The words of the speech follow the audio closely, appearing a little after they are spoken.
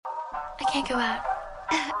I can't go out.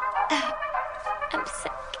 I'm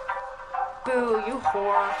sick. Boo, you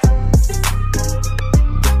whore.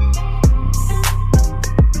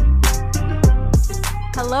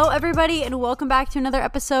 Hello, everybody, and welcome back to another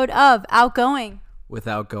episode of Outgoing.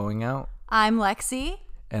 Without going out. I'm Lexi.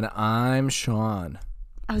 And I'm Sean.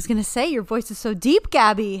 I was going to say, your voice is so deep,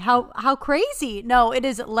 Gabby. How crazy. No, it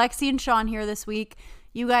is Lexi and Sean here this week.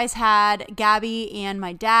 You guys had Gabby and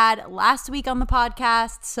my dad last week on the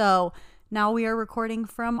podcast, so now we are recording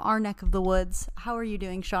from our neck of the woods. How are you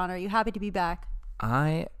doing, Sean? Are you happy to be back?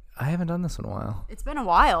 I haven't done this in a while. It's been a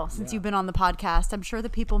while since you've been on the podcast. I'm sure the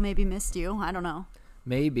people maybe missed you. I don't know.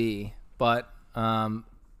 Maybe, but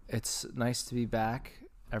it's nice to be back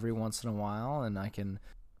every once in a while, and I can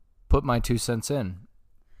put my 2 cents in.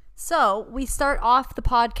 So we start off the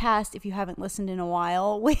podcast, if you haven't listened in a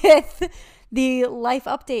while, with the life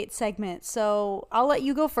update segment. So I'll let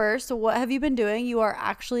you go first. So what have you been doing? You are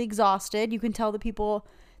actually exhausted. You can tell the people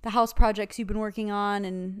the house projects you've been working on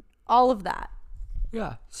and all of that.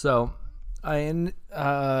 Yeah. So I am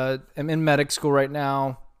in medic school right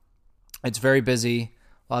now. It's very busy.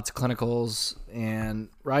 Lots of clinicals and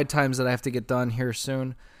ride times that I have to get done here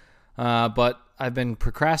soon. But I've been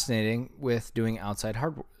procrastinating with doing outside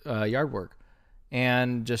yard work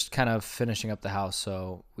and just kind of finishing up the house.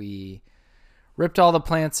 So we ripped all the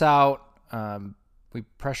plants out. We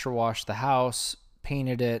pressure washed the house,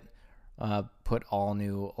 painted it, put all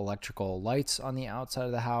new electrical lights on the outside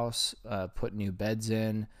of the house, put new beds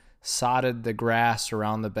in, sodded the grass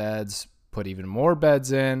around the beds, put even more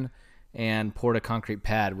beds in, and poured a concrete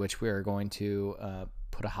pad, which we are going to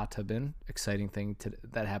put a hot tub in. Exciting thing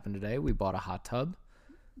that happened today. We bought a hot tub.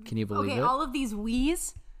 Can you believe it? Okay, all of these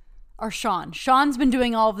we's are Sean. Sean's been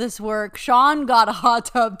doing all of this work. Sean got a hot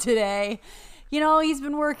tub today. You know, he's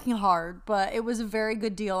been working hard, but it was a very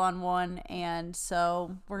good deal on one, and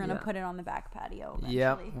so we're going to put it on the back patio eventually.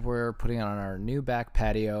 Yep, we're putting it on our new back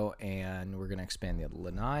patio, and we're going to expand the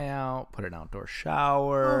lanai out, put an outdoor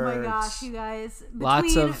shower. Oh my gosh, you guys.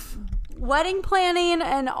 Lots of wedding planning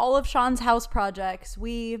and all of Sean's house projects,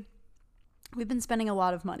 we've been spending a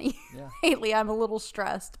lot of money lately. I'm a little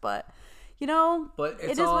stressed, but you know, but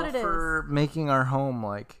it is what it is. For making our home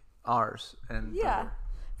like ours. And yeah,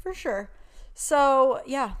 for sure. So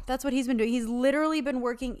yeah, that's what he's been doing. He's literally been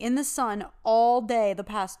working in the sun all day the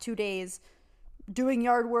past 2 days, doing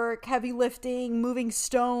yard work, heavy lifting, moving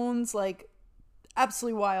stones, like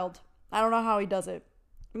absolutely wild. I don't know how he does it.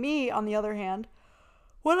 Me, on the other hand,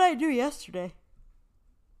 what did I do yesterday?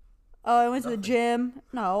 Oh, I went to the gym.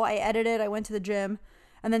 No, I edited. I went to the gym.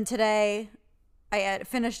 And then today, I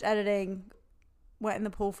finished editing, went in the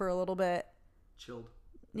pool for a little bit. Chilled.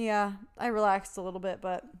 Yeah, I relaxed a little bit,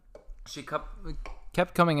 but... She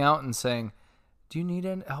kept coming out and saying, do you need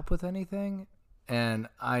help with anything? And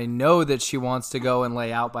I know that she wants to go and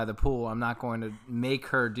lay out by the pool. I'm not going to make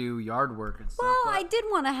her do yard work and stuff. Well, I did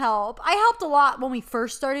want to help. I helped a lot when we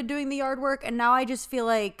first started doing the yard work, and now I just feel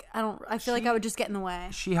like I feel like I would just get in the way.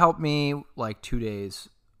 She helped me like 2 days,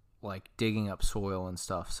 like digging up soil and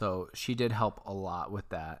stuff. So she did help a lot with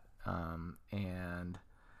that.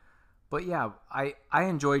 But yeah, I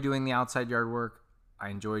enjoy doing the outside yard work. I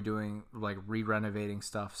enjoy doing like re-renovating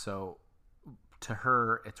stuff. So to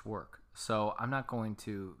her, it's work. So I'm not going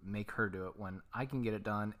to make her do it when I can get it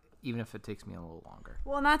done, even if it takes me a little longer.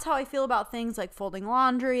 Well, and that's how I feel about things like folding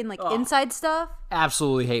laundry and like inside stuff.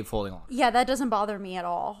 Absolutely hate folding laundry. Yeah, that doesn't bother me at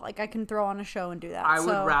all. Like I can throw on a show and do that. I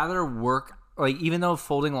would rather work, like even though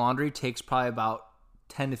folding laundry takes probably about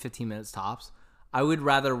 10 to 15 minutes tops, I would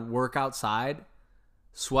rather work outside,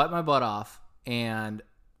 sweat my butt off, and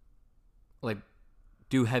like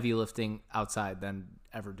do heavy lifting outside than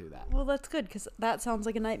ever do that. Well, that's good because that sounds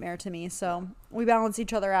like a nightmare to me. So we balance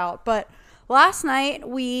each other out. But last night,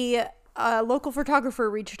 a local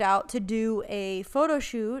photographer reached out to do a photo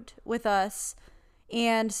shoot with us.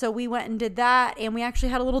 And so we went and did that. And we actually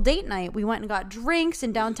had a little date night. We went and got drinks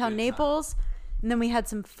in downtown Naples. And then we had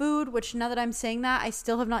some food, which now that I'm saying that, I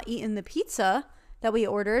still have not eaten the pizza that we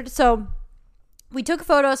ordered. So we took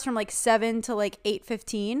photos from like 7 to like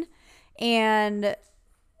 8:15. And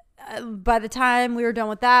by the time we were done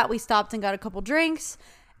with that, we stopped and got a couple drinks,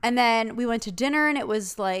 and then we went to dinner, and it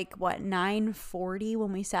was like 9:40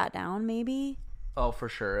 when we sat down, maybe. Oh, for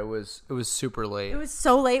sure. It was super late. It was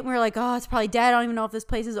so late, and we were like, oh, it's probably dead. I don't even know if this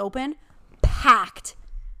place is open. Packed.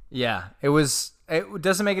 Yeah, it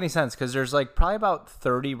doesn't make any sense because there's like probably about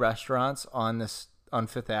 30 restaurants on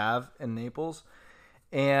Fifth Ave in Naples,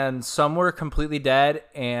 and some were completely dead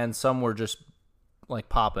and some were just like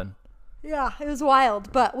popping. Yeah, it was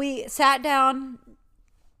wild. But we sat down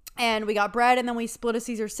and we got bread, and then we split a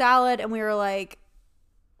Caesar salad, and we were like,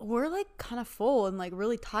 we're like kind of full and like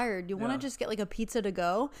really tired. Do you want to just get like a pizza to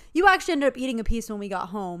go? You actually ended up eating a piece when we got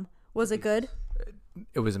home. Was it good?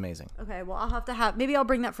 It was amazing. Okay, well, maybe I'll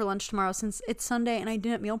bring that for lunch tomorrow since it's Sunday and I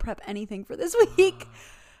didn't meal prep anything for this week.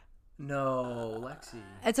 No, Lexi.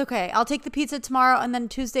 It's okay. I'll take the pizza tomorrow, and then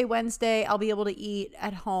Tuesday, Wednesday, I'll be able to eat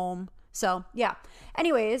at home. So, yeah.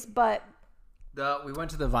 Anyways, but... We went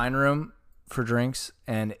to the Vine Room for drinks,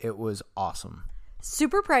 and it was awesome.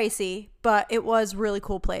 Super pricey, but it was really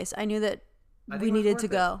cool place. I knew that we needed to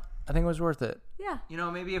go. I think it was worth it. Yeah. You know,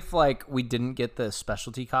 maybe if, like, we didn't get the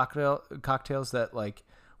specialty cocktails that, like,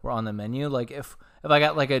 were on the menu, like, if I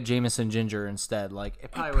got, like, a Jameson Ginger instead, like,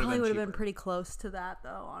 it probably would have been pretty close to that,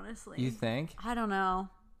 though, honestly. You think? I don't know.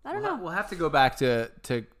 We'll have to go back to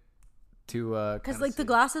because, like, the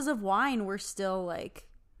glasses of wine were still, like,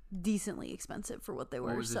 decently expensive for what they were.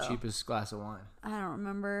 What was the cheapest glass of wine? I don't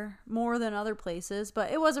remember. More than other places,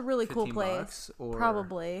 but it was a really cool place.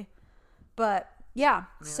 Probably. But, yeah,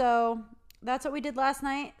 so that's what we did last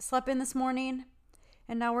night. Slept in this morning.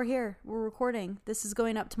 And now we're here. We're recording. This is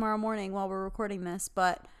going up tomorrow morning while we're recording this.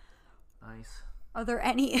 But nice. Are there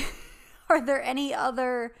any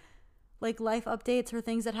other like life updates or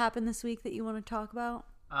things that happened this week that you want to talk about?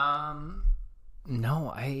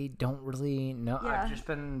 No, I don't really know. Yeah. I've just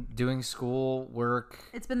been doing school, work.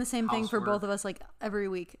 It's been the same thing for both of us, like every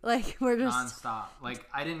week. Like we're just nonstop. Like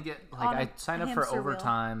I didn't get I signed up for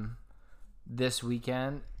overtime this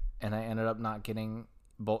weekend, and I ended up not getting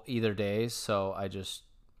either days, so I just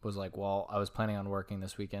was like, well, I was planning on working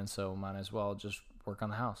this weekend, so might as well just work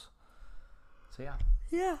on the house. So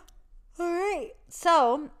yeah. All right,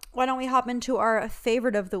 so why don't we hop into our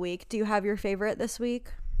favorite of the week? Do you have your favorite this week?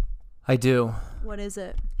 I do. What is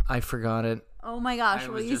it? I forgot it. Oh my gosh,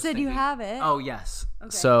 well, you said you have it. Oh yes.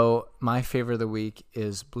 Okay. So my favorite of the week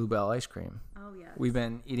is Bluebell ice cream. Oh yes. We've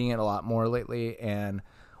been eating it a lot more lately, and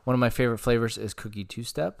one of my favorite flavors is cookie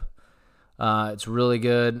two-step. It's really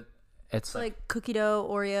good. It's like cookie dough,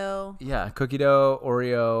 Oreo. Yeah, cookie dough,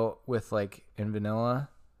 Oreo with like in vanilla.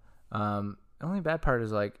 The only bad part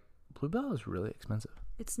is like Bluebell is really expensive.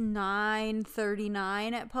 It's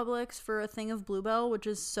 $9.39 at Publix for a thing of Bluebell, which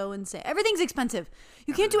is so insane. Everything's expensive.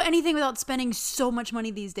 You can't do anything without spending so much money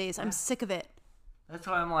these days. I'm sick of it. That's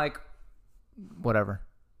why I'm like, whatever.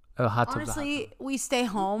 Honestly, we stay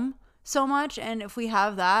home so much, and if we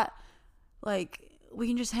have that, like, we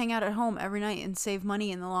can just hang out at home every night and save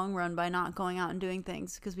money in the long run by not going out and doing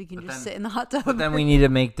things because we can sit in the hot tub. But then we need to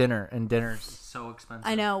make dinner, and dinner's so expensive.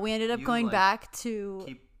 I know. We ended up going back to...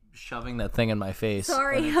 Keep shoving that thing in my face.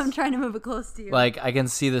 Sorry, I'm trying to move it close to you. Like, I can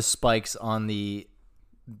see the spikes on the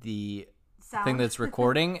thing that's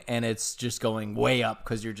recording, and it's just going way up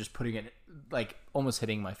because you're just putting it, like, almost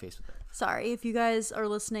hitting my face with it. Sorry, if you guys are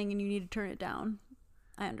listening and you need to turn it down,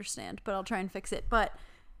 I understand, but I'll try and fix it. But...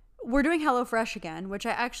 we're doing HelloFresh again, which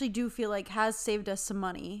I actually do feel like has saved us some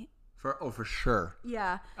money. For sure.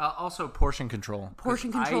 Yeah. Also, portion control.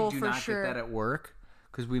 Portion control, for sure. I do not get that at work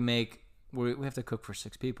because we have to cook for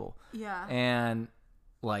 6 people. Yeah. And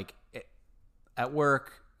like at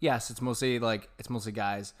work, yes, it's mostly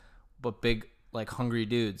guys, but big like hungry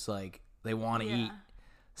dudes, like they want to eat.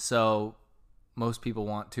 So most people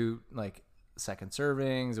want to like second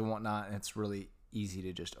servings and whatnot, and it's really easy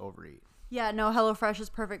to just overeat. Yeah, no, HelloFresh is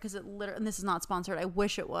perfect because it literally, and this is not sponsored. I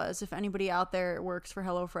wish it was. If anybody out there works for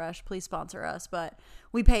HelloFresh, please sponsor us, but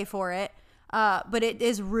we pay for it. But it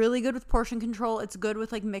is really good with portion control. It's good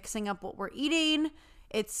with like mixing up what we're eating.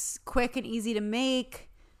 It's quick and easy to make.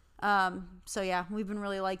 So yeah, we've been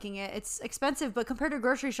really liking it. It's expensive, but compared to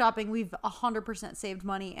grocery shopping, we've 100% saved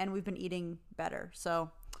money and we've been eating better.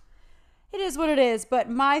 So it is what it is, but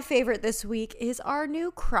my favorite this week is our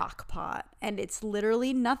new crock pot, and it's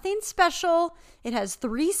literally nothing special. It has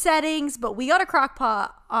 3 settings, but we got a crock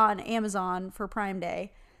pot on Amazon for Prime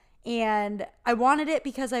Day, and I wanted it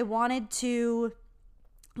because I wanted to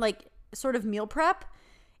like sort of meal prep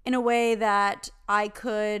in a way that I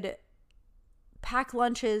could pack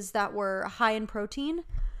lunches that were high in protein,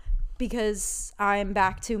 because I'm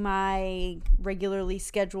back to my regularly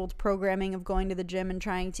scheduled programming of going to the gym and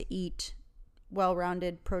trying to eat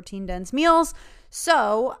well-rounded protein-dense meals.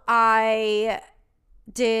 So I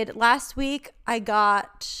did last week. I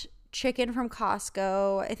got chicken from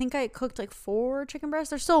Costco. I think I cooked like 4 chicken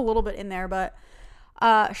breasts. There's still a little bit in there, but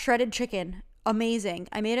shredded chicken, amazing.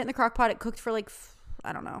 I made it in the crock pot. It cooked for like,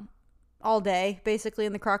 I don't know, all day basically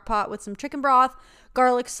in the crock pot with some chicken broth,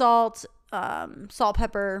 garlic, salt, salt,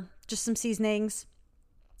 pepper, just some seasonings.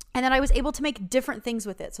 And then I was able to make different things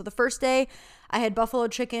with it. So the first day I had buffalo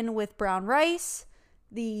chicken with brown rice.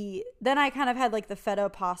 Then I kind of had like the feta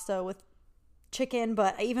pasta with chicken,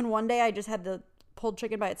 but even one day I just had the pulled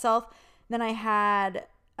chicken by itself. Then I had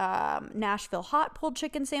Nashville hot pulled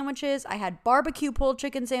chicken sandwiches. I had barbecue pulled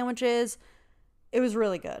chicken sandwiches. It was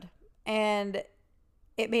really good. And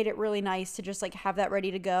it made it really nice to just like have that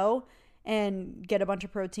ready to go and get a bunch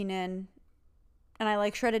of protein in. And I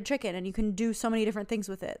like shredded chicken, and you can do so many different things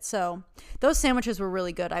with it. So those sandwiches were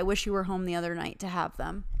really good. I wish you were home the other night to have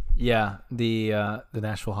them. Yeah, the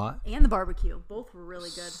Nashville hot And the barbecue. Both were really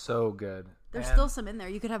good. So good. There's still some in there.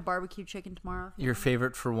 You could have barbecue chicken tomorrow. Your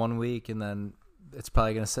favorite for 1 week, and then it's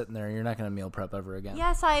probably going to sit in there. You're not going to meal prep ever again.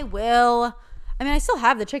 Yes, I will. I mean, I still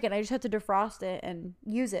have the chicken. I just have to defrost it and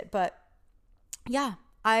use it. But yeah,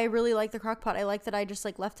 I really like the crock pot. I like that I just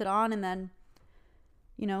like left it on and then,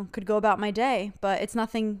 you know, could go about my day. But it's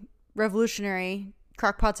nothing revolutionary.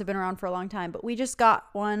 Crock pots have been around for a long time. But we just got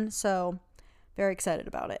one, so very excited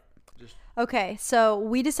about it. Okay, so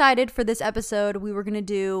we decided for this episode we were going to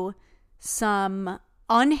do some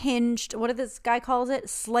unhinged, what did this guy calls it?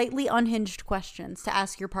 Slightly unhinged questions to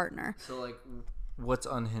ask your partner. So, like, what's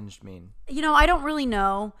unhinged mean? You know, I don't really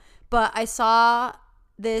know, but I saw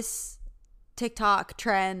this TikTok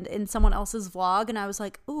trend in someone else's vlog, and I was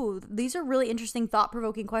like, ooh, these are really interesting,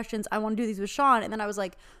 thought-provoking questions. I want to do these with Sean. And then I was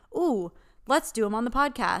like, ooh, let's do them on the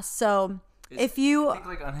podcast. So if you... I think,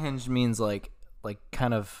 like, unhinged means, like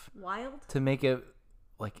kind of... Wild? To make it,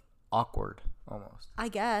 like, awkward, almost. I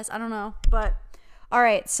guess. I don't know. But, all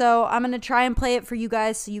right. So I'm going to try and play it for you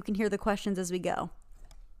guys so you can hear the questions as we go.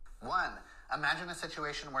 1. Imagine a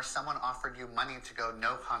situation where someone offered you money to go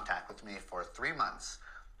no contact with me for 3 months.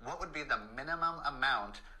 What would be the minimum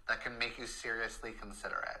amount that can make you seriously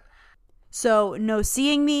consider it? So no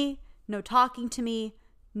seeing me, no talking to me,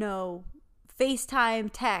 no FaceTime,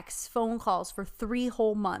 texts, phone calls for 3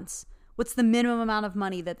 whole months. What's the minimum amount of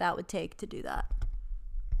money that would take to do that?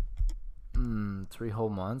 3 whole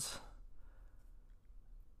months?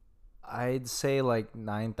 I'd say like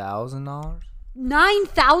 $9,000.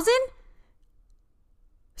 9,000?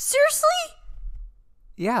 Seriously?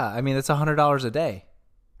 Yeah, I mean, it's $100 a day.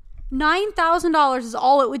 $9,000 is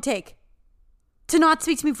all it would take to not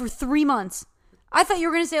speak to me for 3 months. I thought you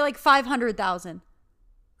were going to say like 500,000.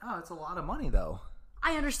 Oh, it's a lot of money, though.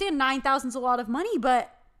 I understand 9,000 is a lot of money,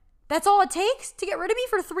 but that's all it takes to get rid of me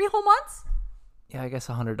for 3 whole months? Yeah, I guess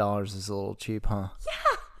 $100 is a little cheap, huh?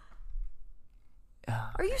 Yeah.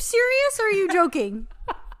 Are you serious or are you joking?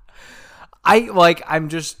 I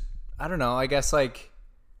don't know. I guess like,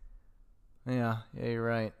 yeah, you're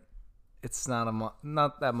right. It's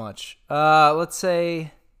not that much. Let's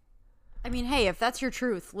say. I mean, hey, if that's your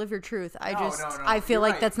truth, live your truth. No, I feel you're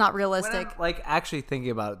like right. that's not realistic. When I'm, like, actually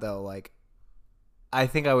thinking about it though, like, I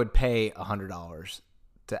think I would pay $100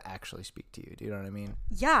 to actually speak to you. Do you know what I mean?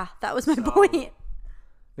 Yeah, that was my point.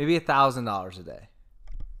 Maybe $1,000 a day.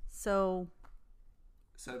 So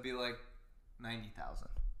it'd be like 90,000.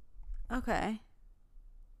 Okay.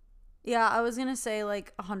 Yeah, I was gonna say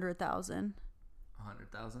like 100,000.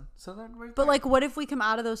 100,000. So then, right But there. like, what if we come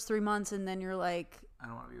out of those 3 months and then you're like, I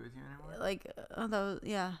don't want to be with you anymore. like,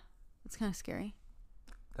 yeah, it's kind of scary.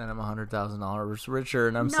 Then I'm $100,000 richer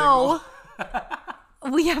and I'm No,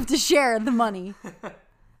 single. we have to share the money.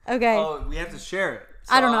 Okay. Oh, we have to share it.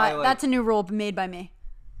 So I don't know. That's a new rule made by me.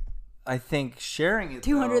 I think sharing it.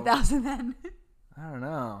 200,000 then. I don't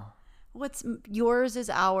know. What's yours is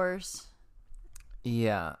ours.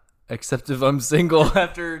 Yeah, except if I'm single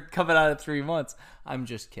after coming out of 3 months. I'm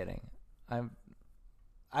just kidding.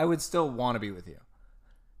 I would still want to be with you.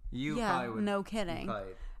 You probably would. No kidding.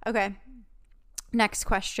 Probably. Okay. Next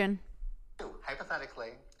question.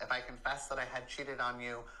 Hypothetically, if I confessed that I had cheated on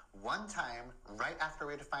you one time right after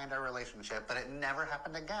we defined our relationship, but it never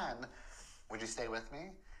happened again, would you stay with me?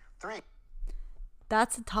 3.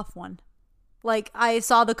 That's a tough one. Like, I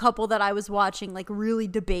saw the couple that I was watching, like, really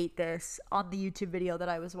debate this on the YouTube video that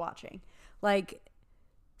I was watching. Like,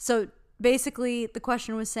 so basically the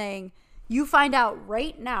question was saying, you find out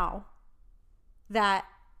right now that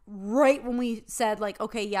right when we said, like,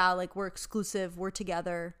 okay, yeah, like, we're exclusive, we're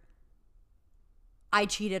together, I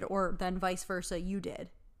cheated, or then vice versa, you did.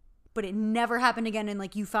 But it never happened again, and,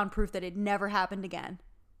 like, you found proof that it never happened again.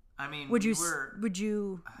 I mean, would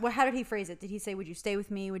you, what, how did he phrase it? Did he say, would you stay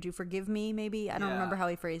with me? Would you forgive me? Maybe? I don't remember how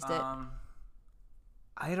he phrased it.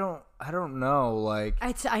 I don't know. Like,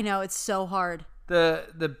 I know, it's so hard.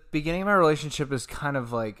 The beginning of our relationship is kind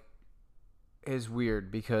of like, is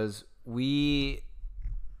weird because we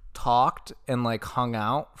talked and like hung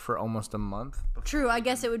out for almost a month. True. I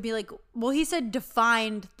guess it would be like, well, he said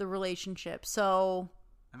defined the relationship. So,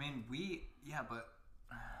 I mean, but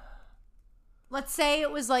let's say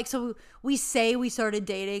it was like, so we say we started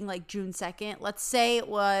dating like June 2nd. Let's say it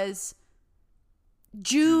was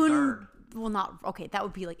June well, not, okay, that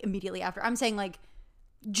would be like immediately after. I'm saying like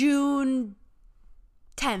June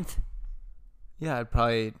 10th. Yeah, I'd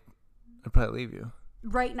probably leave you.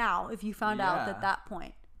 Right now, if you found out Yeah. at that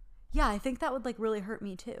point. Yeah, I think that would like really hurt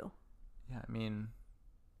me too. Yeah, I mean,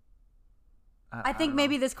 I think don't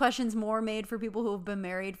maybe know. this question's more made for people who have been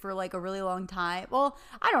married for like a really long time. Well,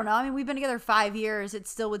 I don't know. I mean, we've been together 5 years. It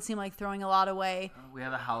still would seem like throwing a lot away. We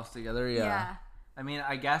have a house together. Yeah. Yeah. I mean,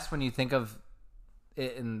 I guess when you think of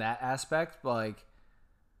it in that aspect, but like,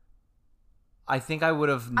 I think I would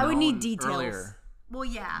have. I would need known details. earlier. Well,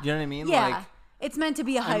 yeah. You know what I mean? Yeah. Like, It's meant to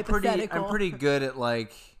be a hypothetical. I'm pretty good at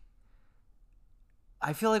like.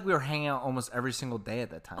 I feel like we were hanging out almost every single day at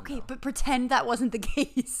that time. Okay, though. but pretend that wasn't the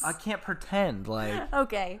case. I can't pretend. Like,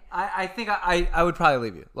 Okay. I think I would probably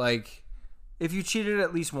leave you. Like, if you cheated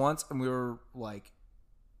at least once, and we were like,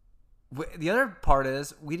 the other part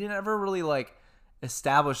is we didn't ever really like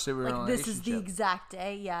establish that we were in a Like, relationship. this is the exact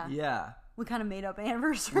day. Yeah. Yeah. We kind of made up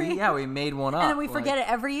anniversary. We made one up. And then we forget it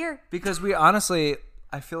every year. Because we honestly,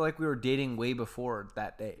 I feel like we were dating way before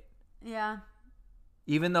that date. Yeah.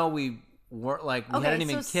 Even though we weren't like, we hadn't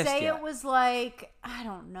even kissed say yet. it was like, I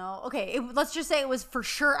don't know. Okay, let's just say it was for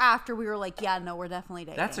sure after we were like, yeah, no, we're definitely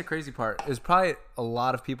dating. That's the crazy part. Is probably a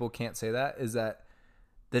lot of people can't say that. Is that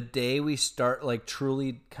the day we start, like,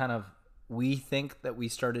 truly kind of, we think that we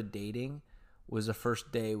started dating was the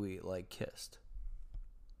first day we like kissed.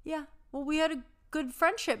 Yeah. Well, we had a good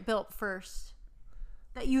friendship built first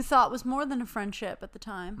that you thought was more than a friendship at the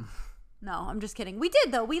time. No, I'm just kidding. We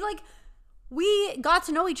did, though. We got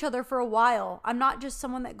to know each other for a while. I'm not just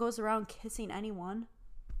someone that goes around kissing anyone.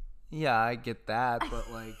 Yeah, I get that,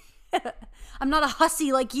 but like, I'm not a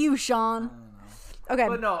hussy like you, Sean. Okay.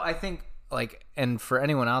 but no, I think like, and for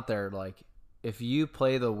anyone out there, like, if you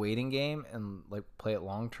play the waiting game and like play it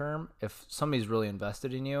long term, if somebody's really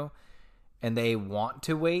invested in you and they want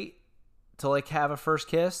to wait to like have a first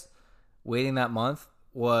kiss, waiting that month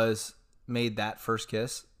made that first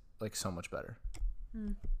kiss like so much better.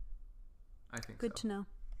 I think Good so. to know.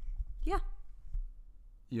 Yeah.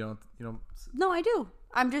 You don't. No, I do.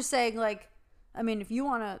 I'm just saying, like, I mean, if you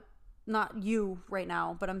want to, not you right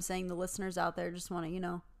now, but I'm saying the listeners out there just want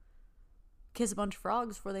to, kiss a bunch of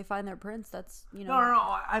frogs before they find their prince. That's, No.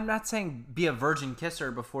 I'm not saying be a virgin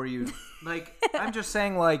kisser before you. Like, I'm just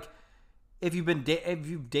saying, like, if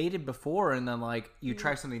you've dated before and then like you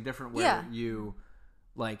try something different where you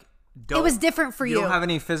like don't. It was different for you. You don't have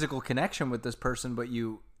any physical connection with this person, but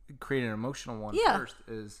you create an emotional one first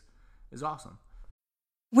is awesome.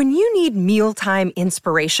 When you need mealtime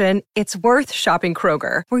inspiration, it's worth shopping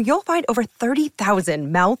Kroger, where you'll find over 30,000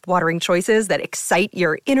 mouth-watering choices that excite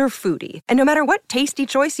your inner foodie. And no matter what tasty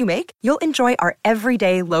choice you make, you'll enjoy our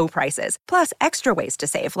everyday low prices, plus extra ways to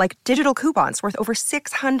save, like digital coupons worth over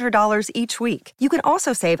 $600 each week. You can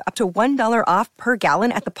also save up to $1 off per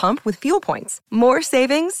gallon at the pump with fuel points. More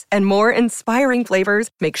savings and more inspiring flavors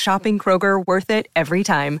make shopping Kroger worth it every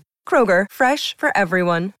time. Kroger, fresh for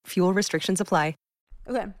everyone. Fuel restrictions apply.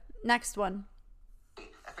 Okay, next one.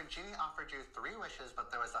 If a genie offered you 3 wishes, but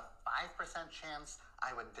there was a 5% chance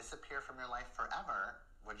I would disappear from your life forever,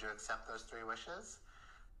 would you accept those 3 wishes?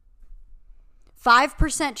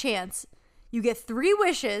 5% chance. You get 3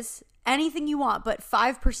 wishes, anything you want, but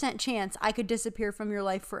 5% chance I could disappear from your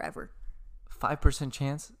life forever. 5%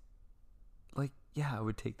 chance? Like, yeah, I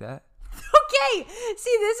would take that. Okay,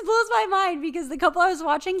 see, this blows my mind because the couple I was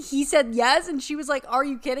watching, he said yes, and she was like, are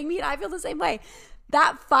you kidding me? And I feel the same way.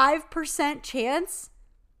 That 5% chance,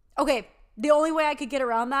 okay, the only way I could get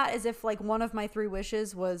around that is if like one of my 3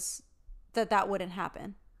 wishes was that wouldn't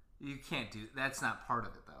happen. You can't do that's not part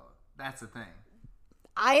of it though. That's the thing.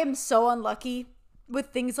 I am so unlucky with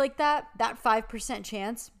things like that. That 5%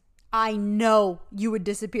 chance, I know you would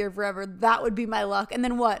disappear forever. That would be my luck. And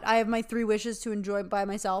then what? I have my 3 wishes to enjoy by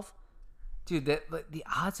myself. Dude, the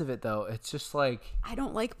odds of it though, it's just like I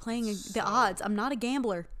don't like playing the odds. I'm not a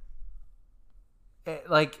gambler.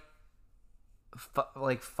 like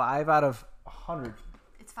 5 out of 100.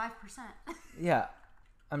 It's 5%. Yeah,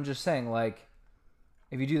 I'm just saying, like,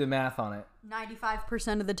 if you do the math on it,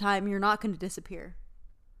 95% of the time, you're not going to disappear.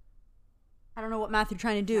 I don't know what math you're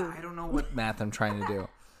trying to do. I don't know what math I'm trying to do.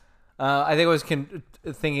 I think I was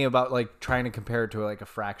thinking about like trying to compare it to like a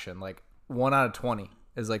fraction. Like 1 out of 20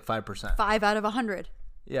 is like 5%. 5 out of 100.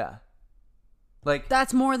 Yeah, like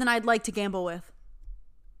That's more than I'd like to gamble with.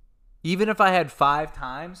 even if I had 5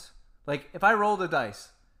 times, like if I rolled the dice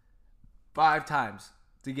 5 times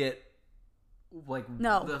to get like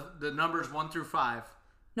No. the numbers 1 through 5.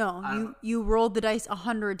 No, you rolled the dice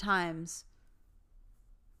 100 times,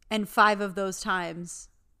 and 5 of those times,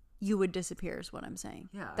 you would disappear. Is what I'm saying.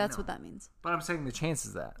 Yeah, I That's know. what that means. But I'm saying the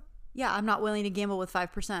chances of that. Yeah, I'm not willing to gamble with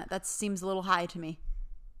 5%. That seems a little high to me.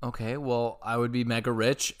 Okay, well, I would be mega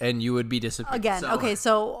rich and you would be disappeared. Again, okay,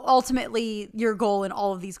 so ultimately your goal in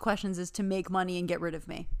all of these questions is to make money and get rid of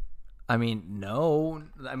me. I mean, no.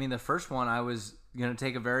 I mean, the first one I was going to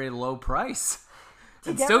take a very low price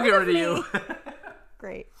and get still get rid rid of of you.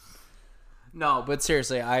 Great. No, but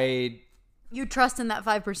seriously, You trust in that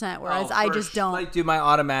 5%, whereas I just don't. Like, do my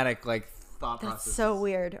automatic thought That's process. so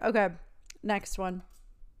weird. Okay, next one.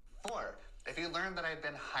 4. If you learned that I'd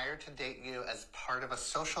been hired to date you as part of a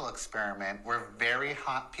social experiment where very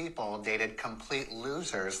hot people dated complete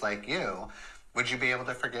losers like you, would you be able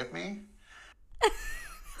to forgive me?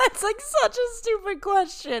 That's like such a stupid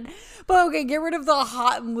question. But okay, get rid of the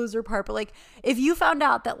hot and loser part. But like, if you found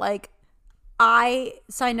out that like I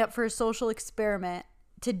signed up for a social experiment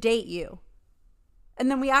to date you, and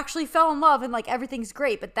then we actually fell in love and like everything's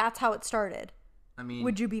great, but that's how it started, I mean,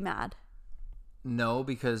 would you be mad? No,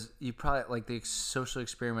 because you probably the social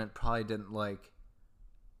experiment probably didn't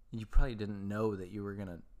you probably didn't know that you were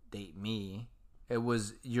gonna date me. It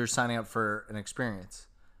was you're signing up for an experience.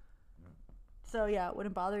 So yeah, it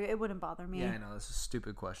wouldn't bother you. It wouldn't bother me. Yeah, I know, this is a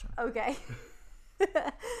stupid question. Okay.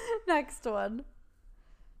 Next one.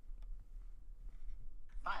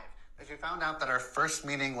 5. If you found out that our first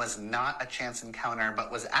meeting was not a chance encounter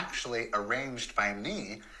but was actually arranged by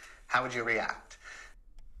me, how would you react?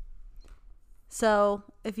 So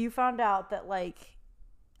if you found out that like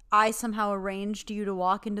I somehow arranged you to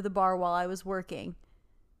walk into the bar while I was working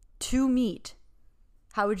to meet,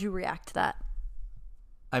 how would you react to that?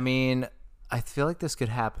 I mean, I feel like this could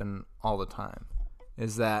happen all the time.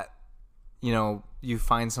 Is that, you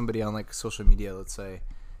find somebody on like social media, let's say,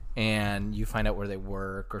 and you find out where they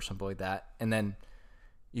work or something like that, and then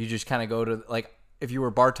you just kind of go to, like, if you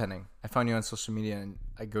were bartending, I found you on social media and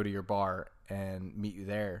I go to your bar and meet you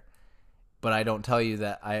there, but I don't tell you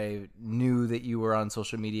that I knew that you were on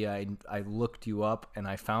social media. I looked you up and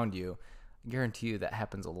I found you. I guarantee you that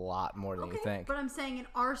happens a lot more than you think. But I'm saying in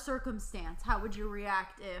our circumstance, how would you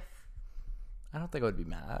react if... I don't think I would be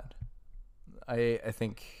mad. I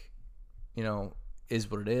think, is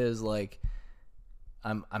what it is. Like,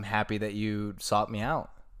 I'm happy that you sought me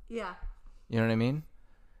out. Yeah. You know what I mean?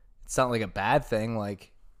 It's not like a bad thing.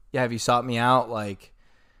 Like, yeah, if you sought me out, like,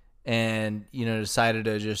 and, decided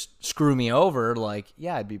to just screw me over, like,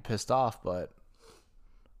 yeah, I'd be pissed off, but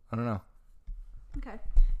I don't know. Okay.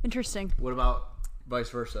 Interesting. What about vice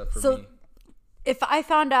versa for me? If I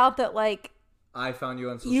found out that, like, I found you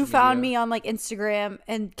on social you media. found me on, like, Instagram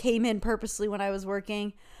and came in purposely when I was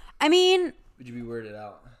working, I mean... Would you be weirded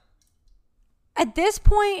out? At this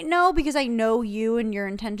point, no, because I know you and your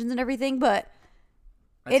intentions and everything, but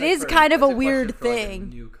it is kind of a weird thing.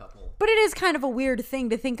 Like a new couple. But it is kind of a weird thing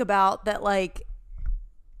to think about that, like,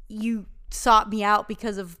 you sought me out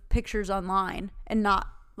because of pictures online and not,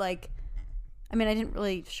 like... I mean, I didn't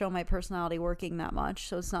really show my personality working that much,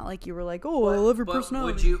 so it's not like you were like, "Oh, I love your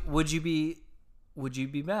personality." Would you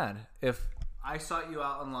be mad if I sought you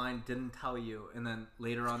out online, didn't tell you, and then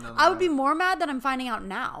later on down the I would be line- more mad that I'm finding out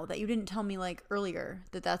now that you didn't tell me like earlier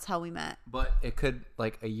that that's how we met. But it could,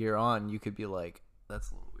 like, a year on, you could be like, "That's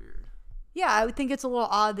a little weird." Yeah, I would think it's a little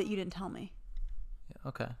odd that you didn't tell me. Yeah,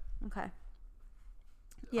 okay. Okay.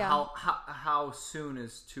 Yeah. How soon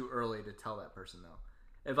is too early to tell that person though?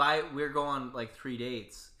 If we're going like 3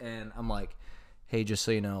 dates and I'm like, hey, just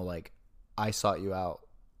so you know, like, I sought you out.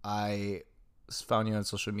 I found you on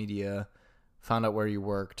social media, found out where you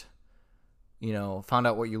worked, found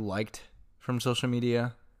out what you liked from social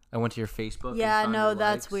media. I went to your Facebook. Yeah, and found no, your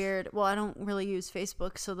that's likes. weird. Well, I don't really use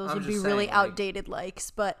Facebook, so those I'm would be just really saying, like- outdated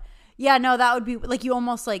likes. But yeah, no, that would be like you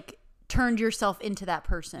almost like turned yourself into that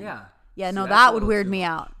person. Yeah. Yeah, See, no, that's that a would little weird too me much.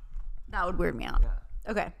 out. That would weird me out.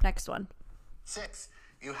 Yeah. Okay, next one. 6.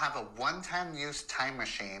 You have a one-time use time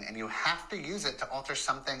machine and you have to use it to alter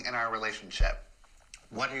something in our relationship.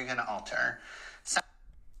 What are you going to alter?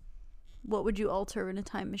 What would you alter in a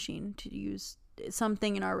time machine to use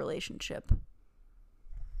something in our relationship?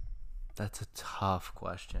 That's a tough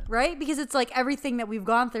question. Right? Because it's like everything that we've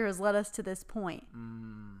gone through has led us to this point.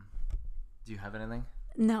 Do you have anything?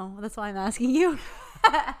 No, that's why I'm asking you.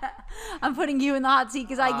 I'm putting you in the hot seat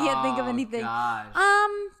because I can't think of anything. Gosh.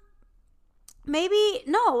 Maybe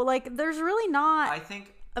no. Like, there's really not. I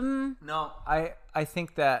think no. I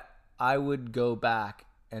think that I would go back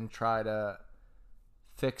and try to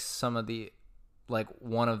fix some of the, like,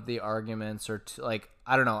 one of the arguments or like,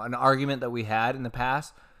 I don't know, an argument that we had in the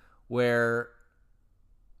past where,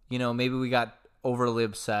 maybe we got overly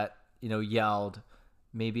upset, yelled.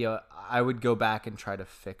 Maybe I would go back and try to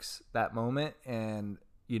fix that moment and,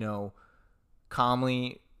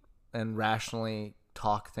 calmly and rationally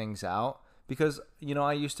talk things out because,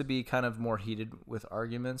 I used to be kind of more heated with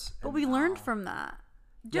arguments. But we learned from that.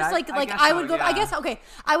 Yeah, Just I guess I so, would go. yeah. I guess okay.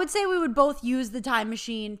 I would say we would both use the time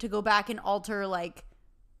machine to go back and alter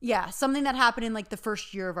something that happened in the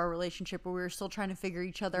first year of our relationship where we were still trying to figure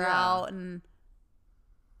each other out and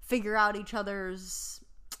figure out each other's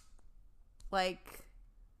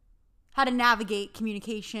how to navigate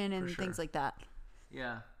communication and things like that.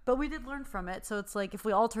 Yeah. But we did learn from it, so it's if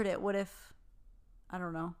we altered it, what if I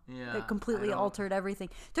don't know. Yeah. It completely altered everything.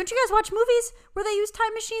 Don't you guys watch movies where they use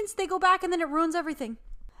time machines? They go back and then it ruins everything.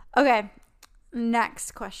 Okay.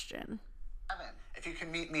 Next question. If you could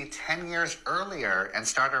meet me 10 years earlier and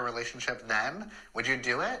start a relationship then, would you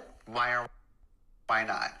do it? Why or why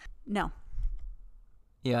not? No.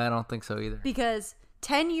 Yeah, I don't think so either. Because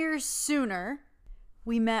 10 years sooner,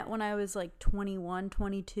 we met when I was 21,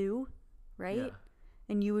 22, right? Yeah.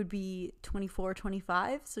 And you would be 24,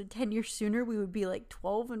 25. So 10 years sooner, we would be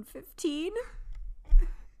 12 and 15.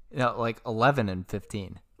 11 and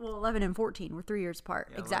 15. Well, 11 and 14. We're 3 years apart.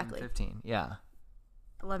 Yeah, exactly. 11 and 15, yeah.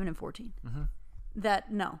 11 and 14. Mm-hmm.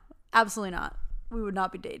 No, absolutely not. We would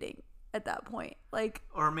not be dating at that point.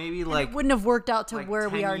 Or maybe it wouldn't have worked out to where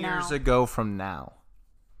we are 10 now. years ago from now.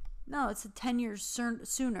 No, it's 10 years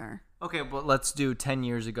sooner. Okay, but let's do 10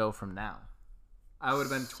 years ago from now. I would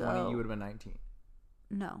have been 20, you would have been 19.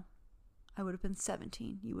 No, I would have been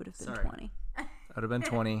 17. You would have been Sorry. 20. I would have been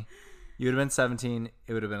 20. You would have been 17.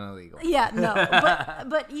 It would have been illegal. Yeah, no.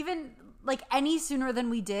 but even any sooner than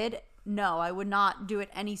we did, no, I would not do it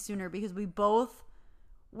any sooner because we both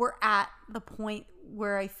were at the point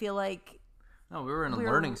where I feel No, we were in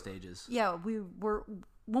learning stages. Yeah,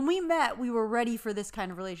 when we met, we were ready for this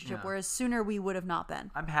kind of relationship, Yeah. whereas sooner we would have not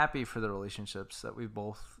been. I'm happy for the relationships that we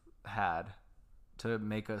both had to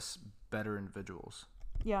make us better individuals.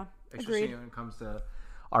 Yeah, Especially agreed. when it comes to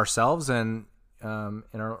ourselves and in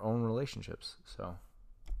our own relationships. So,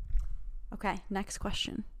 Okay, next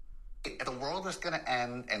question. If the world was going to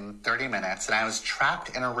end in 30 minutes and I was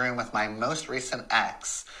trapped in a room with my most recent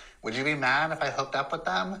ex, would you be mad if I hooked up with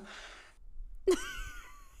them?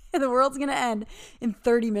 The world's going to end in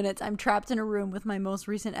 30 minutes. I'm trapped in a room with my most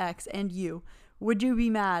recent ex and you. Would you be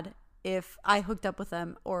mad if I hooked up with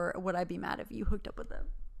them, or would I be mad if you hooked up with them?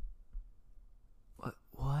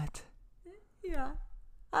 what? Yeah.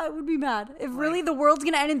 I would be mad. If really the world's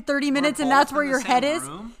going to end in 30 minutes and both that's where in the your same head is.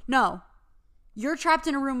 room? No. You're trapped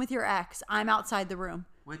in a room with your ex. I'm outside the room.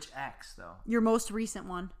 Which ex, though? Your most recent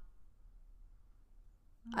one.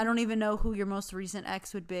 I don't even know who your most recent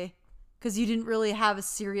ex would be. Because you didn't really have a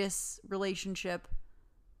serious relationship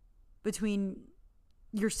between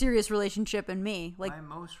your serious relationship and me. My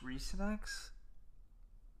most recent ex?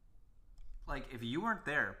 If you weren't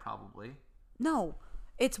there, probably. No.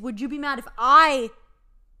 It's would you be mad if I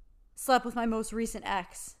slept with my most recent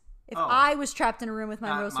ex? If I was trapped in a room with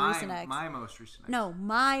my most recent ex? My most recent ex. No,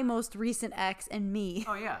 my most recent ex and me.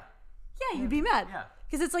 Oh, yeah. Yeah, you'd be mad. Yeah.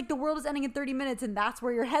 Because it's the world is ending in 30 minutes and that's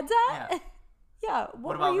where your head's at? Yeah. Yeah. What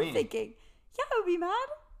were about you me? thinking? Yeah, I would be mad.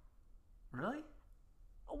 Really?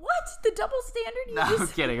 What? The double standard? You No, just...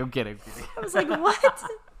 I'm kidding. I was like, what?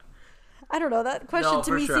 I don't know. That question No, to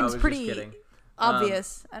for me sure, I seems was just pretty kidding.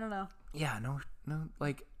 obvious. I don't know. Yeah, no.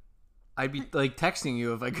 I'd be texting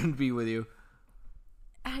you if I couldn't be with you.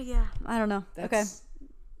 Yeah, I don't know. Okay.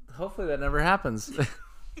 Hopefully that never happens.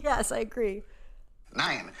 Yes, I agree.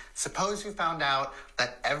 9. Suppose you found out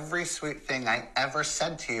that every sweet thing I ever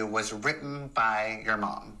said to you was written by your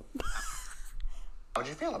mom. How would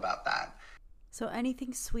you feel about that? So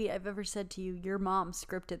anything sweet I've ever said to you, your mom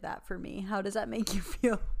scripted that for me. How does that make you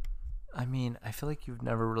feel? I mean, I feel like you've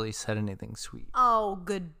never really said anything sweet. Oh,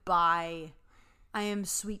 goodbye. I am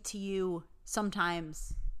sweet to you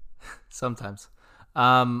sometimes. Sometimes.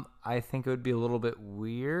 I think it would be a little bit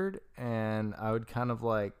weird, and I would kind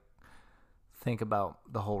of think about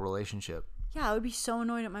the whole relationship. Yeah, I would be so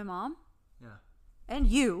annoyed at my mom. Yeah. And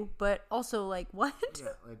you, but also what?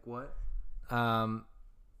 Yeah, what?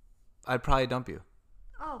 I'd probably dump you.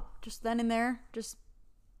 Oh, just then and there? Just...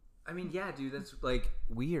 I mean, yeah, dude, that's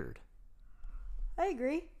weird. I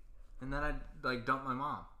agree. And then I'd dump my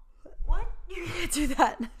mom. What? You can't do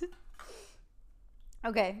that.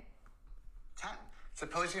 Okay. 10.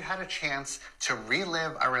 Suppose you had a chance to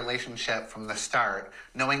relive a relationship from the start,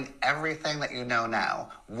 knowing everything that you know now.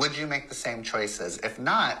 Would you make the same choices? If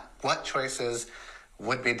not, what choices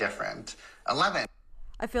would be different? 11.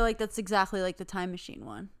 I feel like that's exactly like the time machine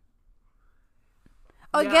one.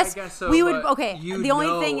 Oh, Yeah, I guess so, we would. but Okay, you the only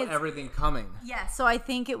know thing is, everything coming. yeah. So I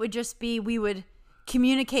think it would just be we would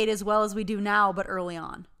communicate as well as we do now, but early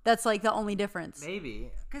on. That's the only difference.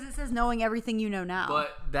 Maybe. Because it says knowing everything you know now.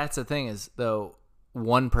 But that's the thing is, though,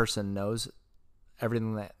 one person knows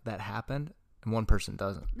everything that happened and one person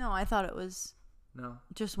doesn't. No, I thought it was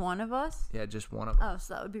just one of us. Yeah, just one of us. Oh,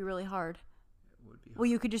 so that would be really hard. It would be hard. Well,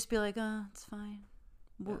 you could just be like, it's fine.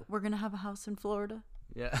 We're going to have a house in Florida.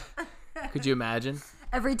 Yeah. Could you imagine?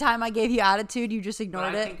 Every time I gave you attitude, you just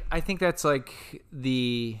ignored it. I think that's like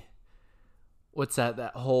what's that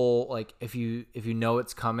whole, like, if you know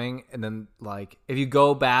it's coming, and then, like, if you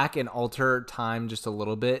go back and alter time just a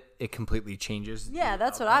little bit, it completely changes. Yeah,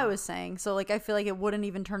 that's what I was saying. So, like, I feel like it wouldn't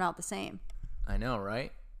even turn out the same. I know,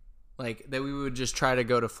 right? Like, that we would just try to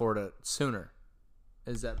go to Florida sooner.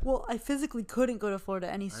 Is that... Well, I physically couldn't go to Florida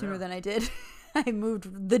any sooner than I did. I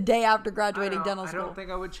moved the day after graduating dental school. I don't think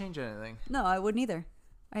I would change anything. No, I wouldn't either.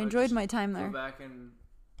 I enjoyed my time there. Go back and,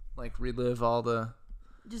 like, relive all the...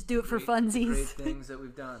 Just do it for funsies. Great things that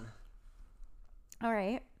we've done. All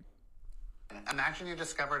right. Imagine you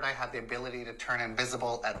discovered I had the ability to turn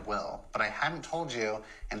invisible at will, but I hadn't told you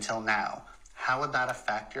until now. How would that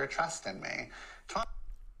affect your trust in me?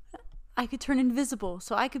 I could turn invisible,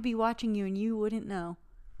 so I could be watching you and you wouldn't know.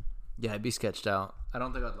 Yeah, I'd be sketched out. I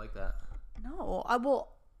don't think I'd like that. No, I will.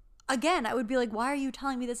 Again, I would be like, why are you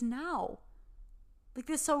telling me this now? Like,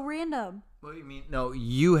 this is so random. What do you mean? No,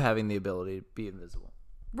 you having the ability to be invisible.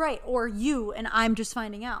 Right, or you and I'm just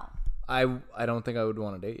finding out. I don't think I would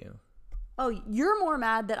want to date you. Oh, you're more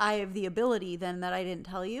mad that I have the ability than that I didn't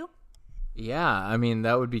tell you? Yeah, I mean,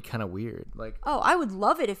 that would be kind of weird. Like, oh, I would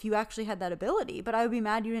love it if you actually had that ability, but I would be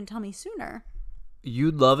mad you didn't tell me sooner.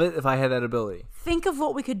 You'd love it if I had that ability. Think of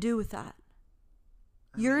what we could do with that.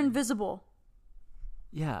 You're invisible.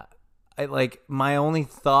 Yeah. My only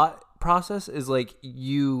thought process is, like,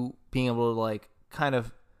 you being able to, like, kind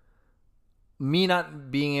of, me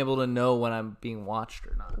not being able to know when I'm being watched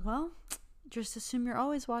or not. Well, just assume you're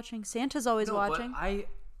always watching. Santa's always watching. But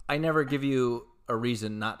I never give you a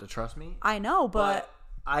reason not to trust me. I know, but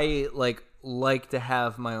I like to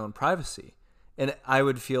have my own privacy. And I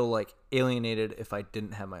would feel, like, alienated if I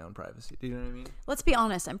didn't have my own privacy. Do you know what I mean? Let's be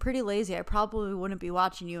honest. I'm pretty lazy. I probably wouldn't be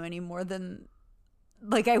watching you any more than,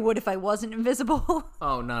 like, I would if I wasn't invisible.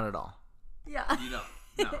 Oh, not at all. Yeah. You don't.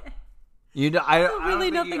 No. I don't Really,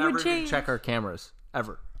 think nothing you would ever change. check our cameras.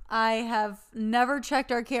 Ever. I have never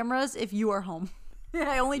checked our cameras if you are home.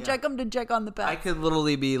 I only check them to check on the pets. I could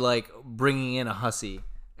literally be, like, bringing in a hussy.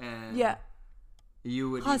 And yeah.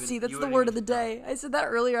 You would Hussy, that's the word of the day. I said that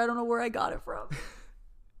earlier. I don't know where I got it from.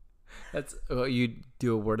 That's you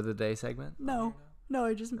do a word of the day segment? No,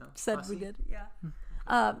 I just said Hussy? We did.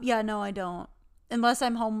 Yeah. Yeah, no, I don't. Unless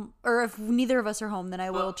I'm home, or if neither of us are home, then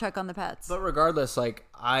I will check on the pets. But regardless, like,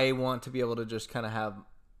 I want to be able to just kind of have,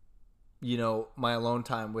 my alone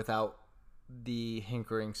time without the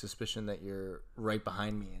hankering suspicion that you're right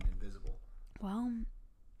behind me and invisible. Well,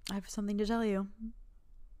 I have something to tell you.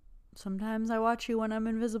 Sometimes I watch you when I'm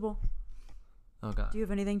invisible. Oh, God. Do you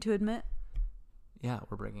have anything to admit? Yeah,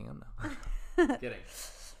 we're breaking up now. Kidding.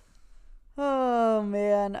 Oh,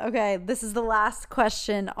 man. Okay, this is the last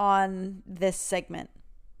question on this segment.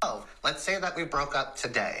 Oh, let's say that we broke up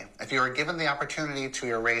today. If you were given the opportunity to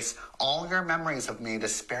erase all your memories of me to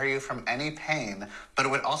spare you from any pain, but it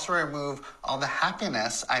would also remove all the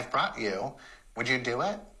happiness I've brought you, would you do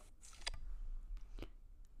it?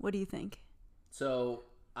 What do you think? So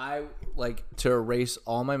I like to erase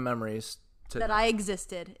all my memories that I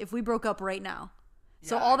existed if we broke up right now.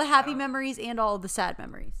 So all the happy memories and all of the sad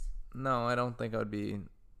memories. No, I don't think I would be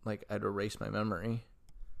like I'd erase my memory.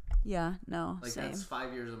 Yeah, no, like same. That's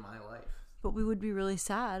 5 years of my life. But we would be really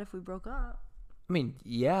sad if we broke up. I mean,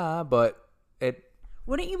 yeah, but it.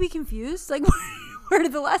 Wouldn't you be confused? Like, where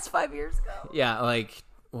did the last 5 years go? Yeah, like,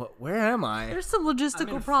 where am I? There's some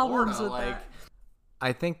logistical problems Florida, with that.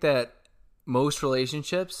 I think that most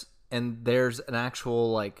relationships, and there's an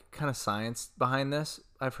actual like kind of science behind this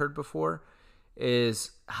I've heard before,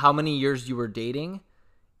 is how many years you were dating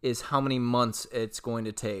is how many months it's going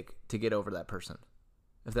to take to get over that person,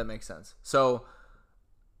 if that makes sense. So,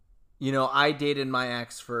 I dated my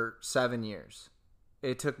ex for 7 years.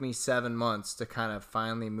 It took me 7 months to kind of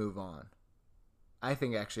finally move on. I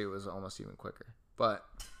think actually it was almost even quicker. But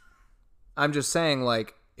I'm just saying,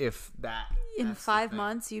 like, if that... In 5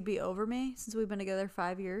 months, you'd be over me since we've been together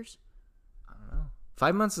 5 years? I don't know.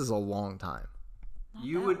 5 months is a long time.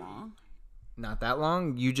 Long. Not that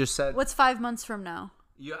long? You just said... What's 5 months from now?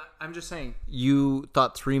 Yeah, I'm just saying, you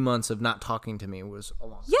thought 3 months of not talking to me was a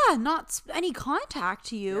long time. Yeah, not any contact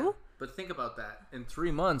to you. Yeah. But think about that. In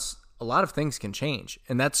 3 months, a lot of things can change.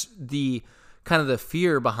 And that's the kind of the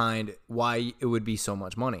fear behind why it would be so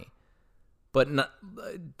much money. But not,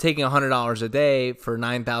 taking $100 a day for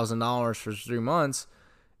 $9,000 for 3 months,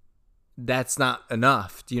 that's not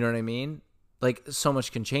enough. Do you know what I mean? like so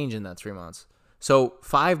much can change in that 3 months. So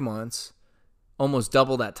 5 months, almost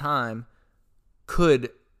double that time, could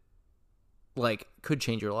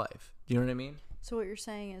change your life. Do you know what I mean? So what you're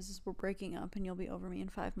saying is we're breaking up and you'll be over me in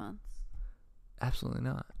 5 months. Absolutely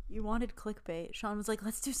not. You wanted clickbait. Sean was like,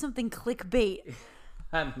 let's do something clickbait.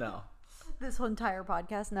 No. This whole entire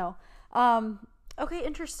podcast. No. Okay,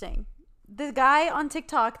 interesting. The guy on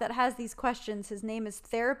TikTok that has these questions, his name is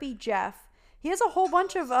Therapy Jeff. He has a whole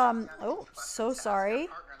bunch of oh, so sorry.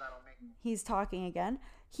 He's talking again.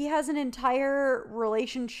 He has an entire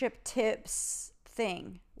relationship tips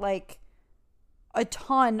thing. Like a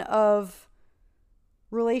ton of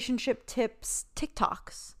relationship tips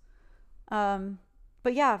TikToks.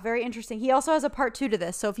 But yeah, very interesting. He also has a part 2 to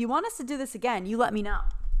this. So if you want us to do this again, you let me know.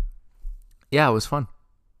 Yeah, it was fun.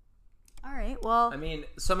 All right. Well, I mean,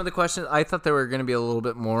 some of the questions, I thought they were going to be a little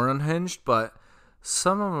bit more unhinged, but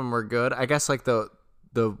some of them were good. I guess like the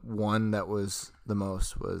one that was the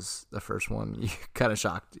most was the first one. You kind of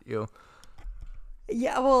shocked you.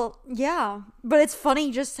 yeah, well, yeah. But it's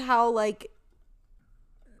funny just how, like,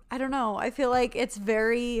 I don't know. I feel like it's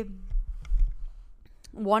very,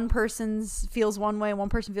 one person feels one way and one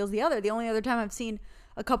person feels the other. The only other time I've seen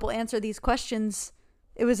a couple answer these questions,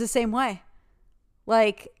 it was the same way.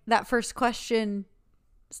 Like, that first question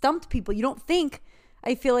stumped people. You don't think,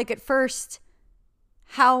 I feel like at first,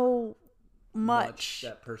 how much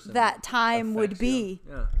that time would be.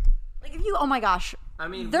 Yeah. Like, if you, oh my gosh. I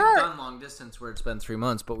mean, we've done long distance where it's been 3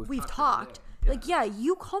 months, but we've talked. Like, yeah,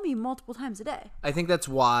 you call me multiple times a day. I think that's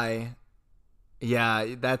why.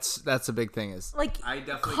 Yeah, that's a big thing. Is like I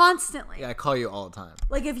definitely constantly. Yeah, I call you all the time.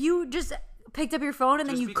 Like, if you just picked up your phone and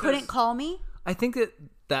then you couldn't call me. I think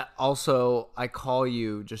that also I call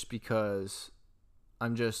you just because I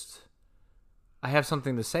have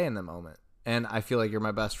something to say in the moment, and I feel like you're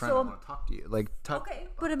my best friend. I want to talk to you. Okay,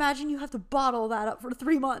 but imagine you have to bottle that up for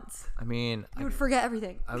 3 months. I mean, you would forget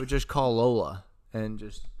everything. I would just call Lola and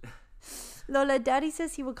just. Lola, Daddy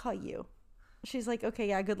says he will call you. She's like, okay,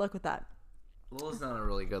 yeah, good luck with that. Lola's not a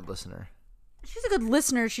really good listener. She's a good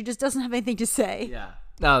listener. She just doesn't have anything to say. Yeah.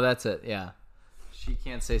 No, that's it. Yeah. She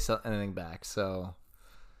can't say anything back, so.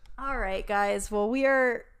 All right, guys. Well, we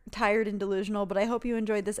are tired and delusional, but I hope you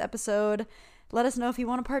enjoyed this episode. Let us know if you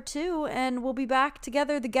want a part 2, and we'll be back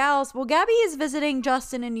together, the gals. Well, Gabby is visiting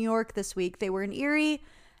Justin in New York this week. They were in Erie,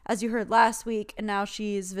 as you heard last week, and now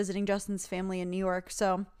she's visiting Justin's family in New York.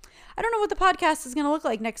 So I don't know what the podcast is going to look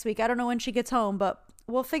like next week. I don't know when she gets home, but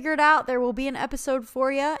we'll figure it out. There will be an episode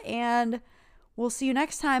for you, and we'll see you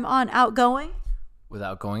next time on Outgoing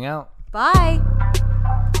Without Going Out. Bye.